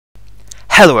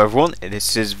Hello everyone,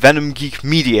 this is Venom Geek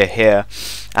Media here,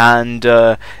 and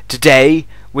today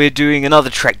we're doing another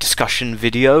Trek discussion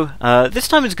video. This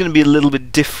time it's going to be a little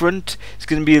bit different. It's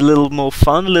going to be a little more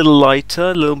fun, a little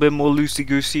lighter, a little bit more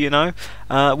loosey-goosey, you know.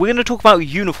 We're going to talk about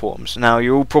uniforms. Now,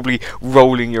 you're all probably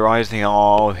rolling your eyes thinking,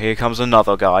 oh, here comes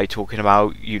another guy talking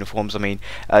about uniforms. I mean,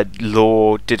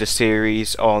 Law did a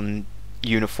series on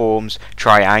uniforms,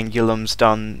 Triangulum's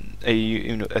done a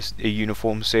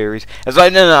uniform series. It's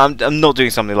like, no, I'm not doing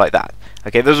something like that.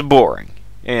 Okay, those are boring.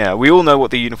 Yeah, we all know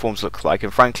what the uniforms look like,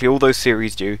 and frankly, all those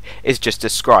series do is just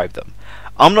describe them.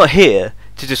 I'm not here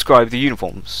to describe the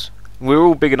uniforms. We're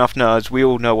all big enough nerds, we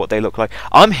all know what they look like.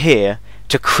 I'm here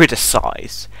to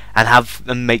criticize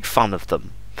and make fun of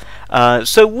them.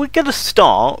 So we're going to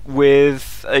start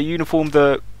with a uniform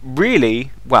that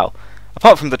really, well,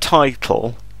 apart from the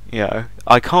title, you know,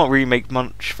 I can't really make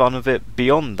much fun of it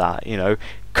beyond that, you know.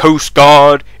 Coast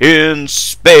Guard in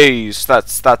space.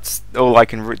 That's all I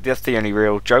can. That's the only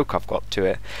real joke I've got to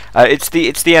it. It's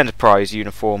the Enterprise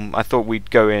uniform. I thought we'd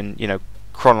go in, you know,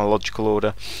 chronological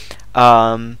order.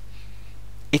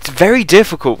 It's very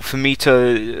difficult for me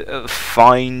to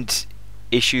find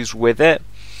issues with it.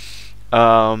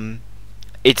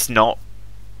 It's not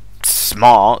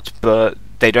smart, but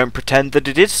they don't pretend that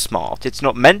it is smart. It's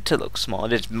not meant to look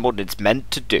smart. What it's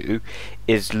meant to do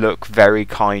is look very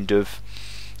kind of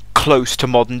close to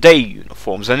modern day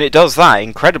uniforms, and it does that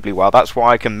incredibly well. That's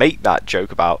why I can make that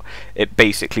joke about it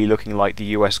basically looking like the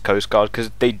US Coast Guard, because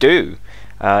they do.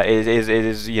 It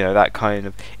is, you know, that kind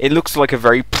of. It looks like a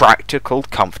very practical,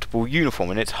 comfortable uniform,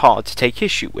 and it's hard to take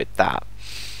issue with that.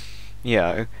 You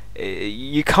know,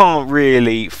 you can't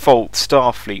really fault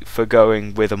Starfleet for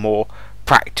going with a more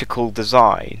practical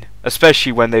design,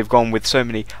 especially when they've gone with so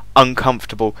many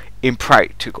uncomfortable,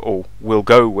 impractical. Will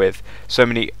go with so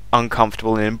many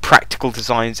uncomfortable and impractical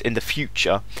designs in the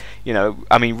future. You know,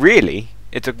 I mean, really,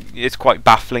 it's quite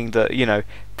baffling that, you know,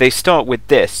 they start with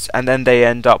this and then they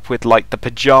end up with like the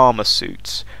pajama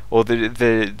suits or the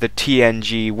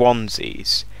TNG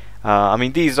onesies. I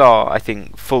mean, these are, I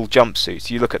think, full jumpsuits.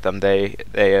 You look at them; they're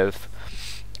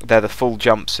the full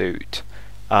jumpsuit.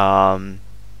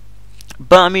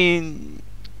 But I mean,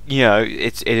 you know,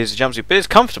 it is a jumpsuit, but it's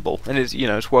comfortable and it's, you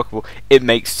know, it's workable. It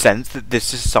makes sense that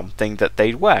this is something that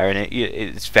they'd wear, and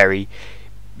it's very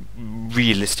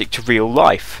realistic to real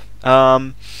life.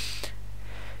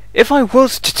 If I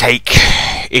was to take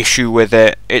issue with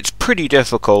it, it's pretty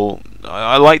difficult.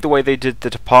 I like the way they did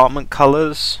the department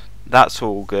colours. That's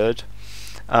all good.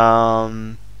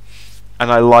 And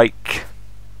I like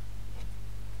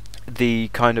the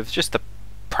kind of just the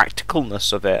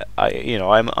practicalness of it.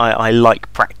 I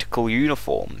like practical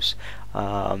uniforms.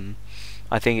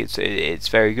 I think it's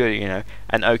very good, you know.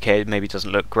 And okay, it maybe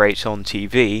doesn't look great on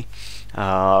TV,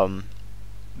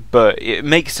 but it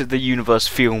makes the universe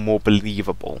feel more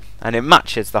believable, and it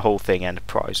matches the whole thing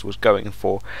Enterprise was going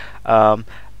for.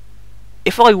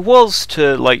 If I was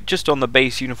to, like, just on the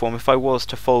base uniform, if I was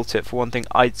to fault it for one thing,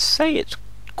 I'd say it's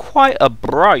quite a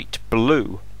bright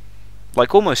blue,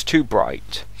 like almost too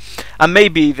bright. And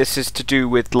maybe this is to do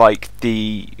with like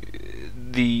the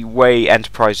way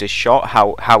Enterprise is shot,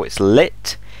 how it's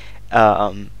lit,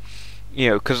 you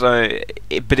know, because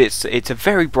but it's a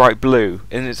very bright blue,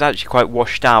 and it's actually quite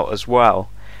washed out as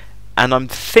well. And I'm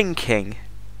thinking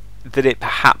that it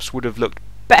perhaps would have looked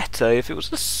better if it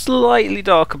was a slightly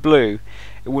darker blue.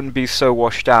 It wouldn't be so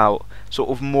washed out, sort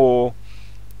of more,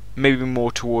 maybe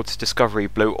more towards Discovery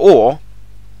blue, or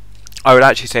I would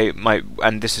actually say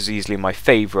and this is easily my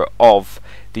favourite of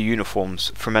the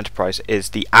uniforms from Enterprise, is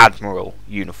the Admiral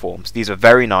uniforms. These are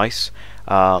very nice.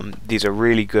 These are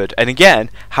really good, and again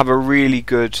have a really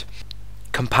good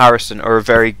comparison, or are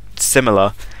very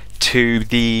similar to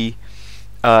the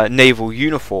naval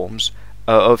uniforms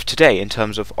of today in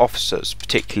terms of officers,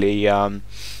 particularly you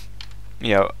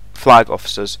know, flag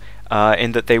officers,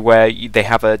 in that they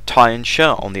have a tie and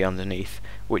shirt on the underneath,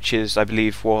 which is, I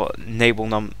believe, what naval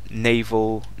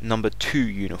number 2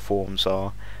 uniforms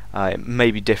are. It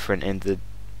may be different in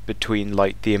between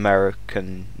like the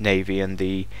American Navy and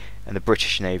the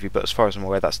British Navy, but as far as I'm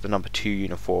aware, that's the number 2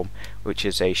 uniform, which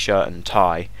is a shirt and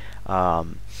tie,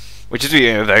 which is,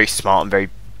 you know, very smart and very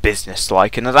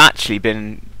business-like, and has actually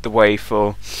been the way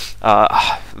for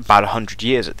about 100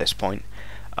 years at this point,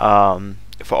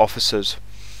 for officers.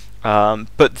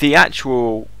 But the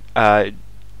actual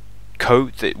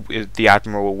coat that the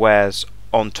Admiral wears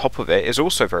on top of it is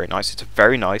also very nice. It's a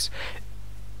very nice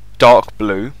dark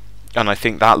blue, and I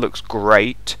think that looks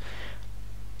great.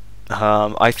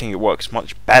 I think it works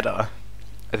much better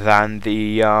than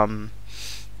the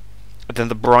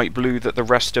bright blue that the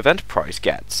rest of Enterprise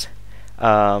gets.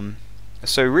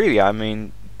 So really, I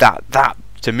mean, that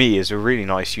to me is a really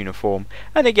nice uniform,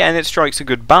 and again, it strikes a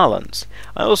good balance.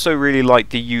 I also really like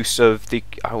the use of the,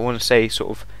 I want to say,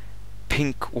 sort of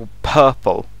pink or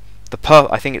purple.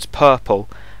 I think it's purple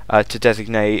to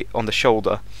designate on the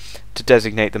shoulder, to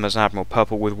designate them as an admiral.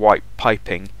 Purple with white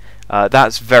piping.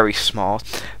 That's very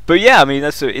smart. But yeah, I mean,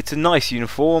 it's a nice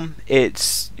uniform.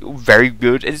 It's very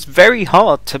good. It's very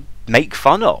hard to make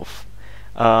fun of.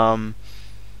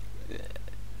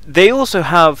 They also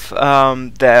have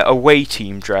their away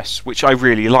team dress, which I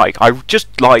really like. I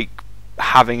just like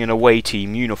having an away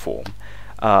team uniform,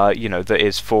 that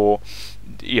is for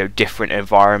different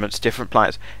environments, different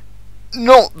planets.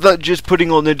 Not that just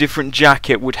putting on a different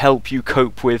jacket would help you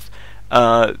cope with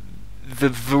the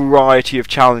variety of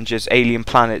challenges alien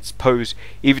planets pose,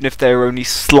 even if they're only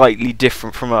slightly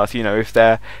different from Earth. If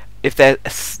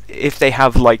they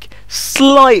have like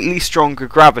slightly stronger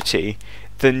gravity,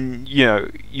 then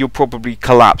you'll probably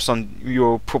collapse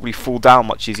you'll probably fall down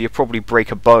much easier, probably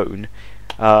break a bone.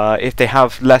 If they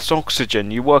have less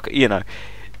oxygen, but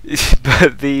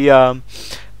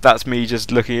that's me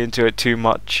just looking into it too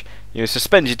much.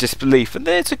 Suspend your disbelief. And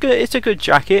it's a good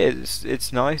jacket.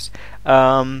 It's nice.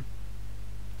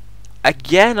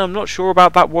 Again, I'm not sure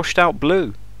about that washed out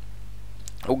blue.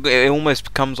 It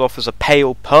almost comes off as a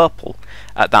pale purple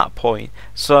at that point.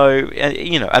 So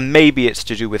and maybe it's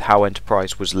to do with how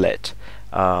Enterprise was lit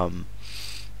as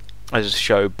a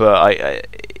show, but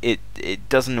it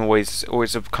doesn't always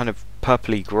a kind of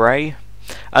purpley grey.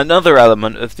 Another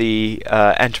element of the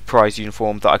Enterprise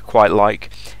uniform that I quite like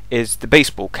is the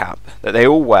baseball cap that they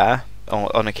all wear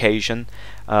on occasion.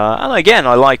 And again,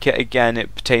 I like it. Again,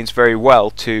 it pertains very well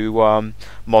to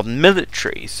modern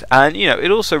militaries, and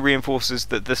it also reinforces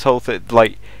that this whole thing,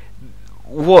 like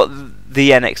what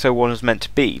the NX-01 is meant to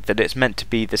be. That it's meant to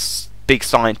be this big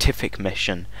scientific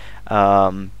mission.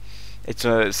 Starfleet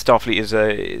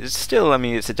is still, I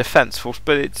mean, it's a defense force,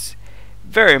 but it's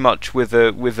very much with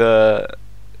a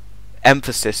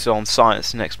emphasis on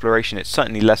science and exploration. It's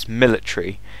certainly less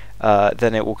military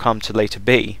than it will come to later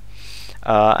be.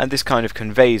 And this kind of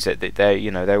conveys it, that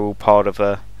they're all part of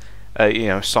a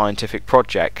scientific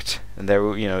project, and they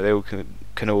all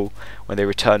can all, when they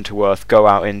return to Earth, go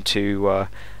out into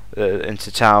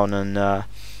town and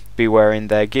be wearing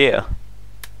their gear,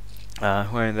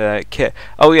 wearing their kit.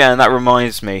 Oh yeah, and that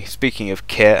reminds me. Speaking of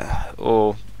kit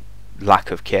or lack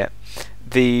of kit,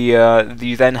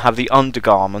 you then have the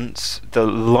undergarments, the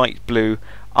light blue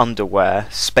underwear,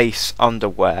 space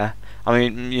underwear. I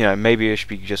mean, maybe I should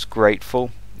be just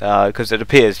grateful, because it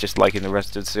appears just like in the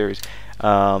rest of the series.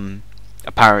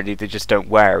 Apparently they just don't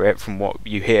wear it, from what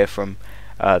you hear from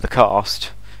the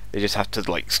cast. They just have to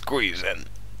like squeeze in.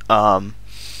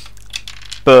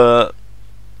 But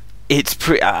it's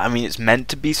I mean, it's meant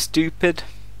to be stupid.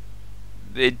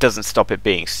 It doesn't stop it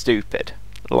being stupid.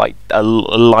 Like a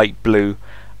light blue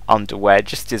underwear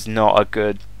just is not a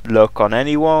good look on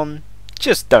anyone.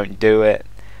 Just don't do it.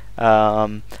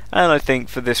 And I think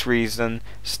for this reason,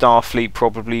 Starfleet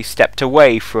probably stepped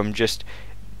away from just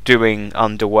doing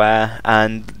underwear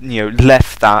and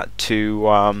left that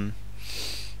to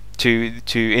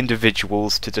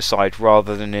individuals to decide,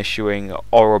 rather than issuing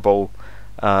horrible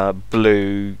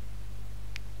blue.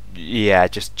 Yeah,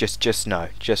 just no.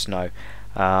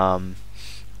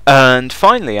 And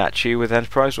finally, actually, with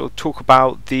Enterprise, we'll talk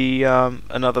about the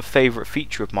another favourite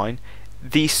feature of mine,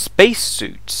 the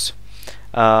spacesuits.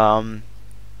 You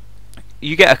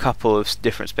get a couple of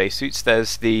different spacesuits.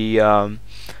 There's the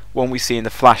one we see in the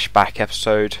flashback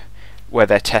episode where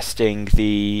they're testing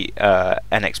the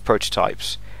NX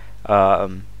prototypes.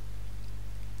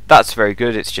 That's very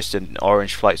good. It's just an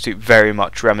orange flight suit, very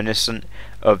much reminiscent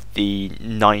of the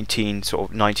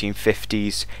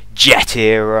 1950s jet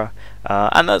era,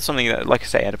 and that's something that, like I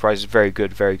say, Enterprise is very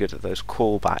good at those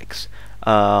callbacks.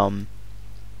 But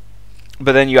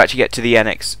then you actually get to the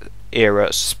NX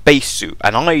era spacesuit,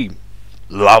 and I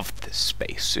loved this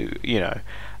spacesuit.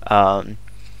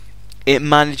 It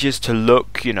manages to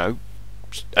look,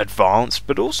 advanced,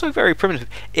 but also very primitive.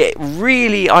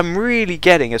 I'm really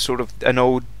getting a sort of an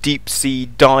old deep sea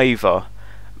diver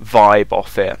vibe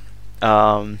off it,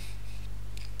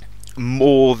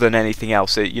 more than anything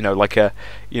else. Like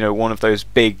one of those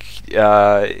big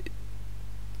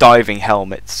diving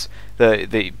helmets that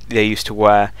they used to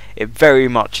wear. It very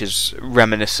much is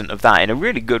reminiscent of that in a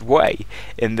really good way,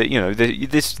 in that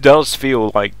this does feel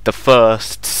like the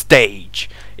first stage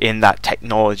in that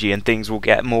technology, and things will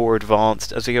get more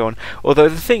advanced as they go on. Although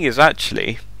the thing is,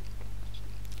 actually,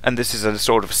 and this is a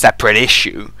sort of separate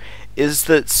issue, is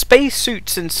that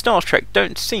spacesuits in Star Trek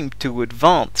don't seem to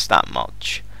advance that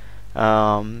much.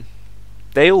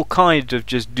 they all kind of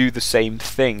just do the same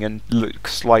thing and look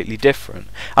slightly different.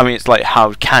 I mean, it's like,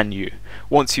 how can you?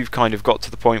 Once you've kind of got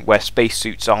to the point where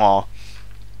spacesuits are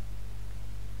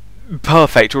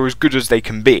perfect or as good as they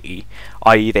can be,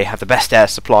 i.e. they have the best air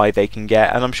supply they can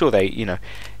get, and I'm sure they,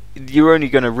 you're only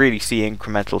going to really see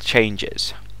incremental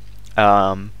changes.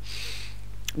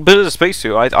 But as a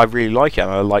spacesuit, I really like it.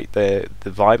 I like the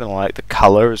vibe, and I like the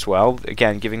colour as well.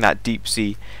 Again, giving that deep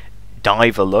sea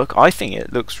diver look. I think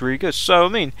it looks really good. So, I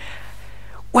mean,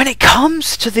 when it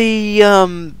comes to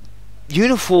the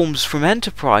uniforms from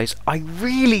Enterprise, I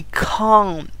really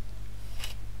can't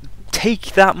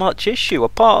take that much issue.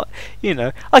 Apart,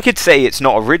 I could say it's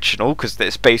not original because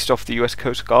it's based off the US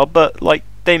Coast Guard, but like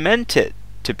they meant it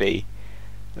to be.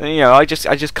 I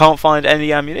just can't find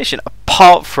any ammunition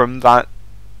apart from that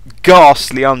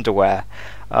ghastly underwear.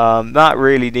 That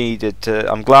really needed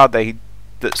to. I'm glad that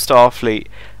Starfleet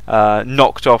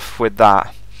knocked off with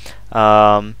that.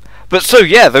 But so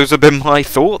yeah, those have been my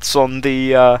thoughts on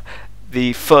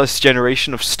the first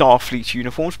generation of Starfleet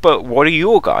uniforms. But what are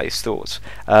your guys' thoughts?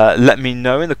 Let me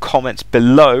know in the comments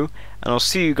below, and I'll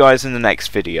see you guys in the next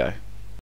video.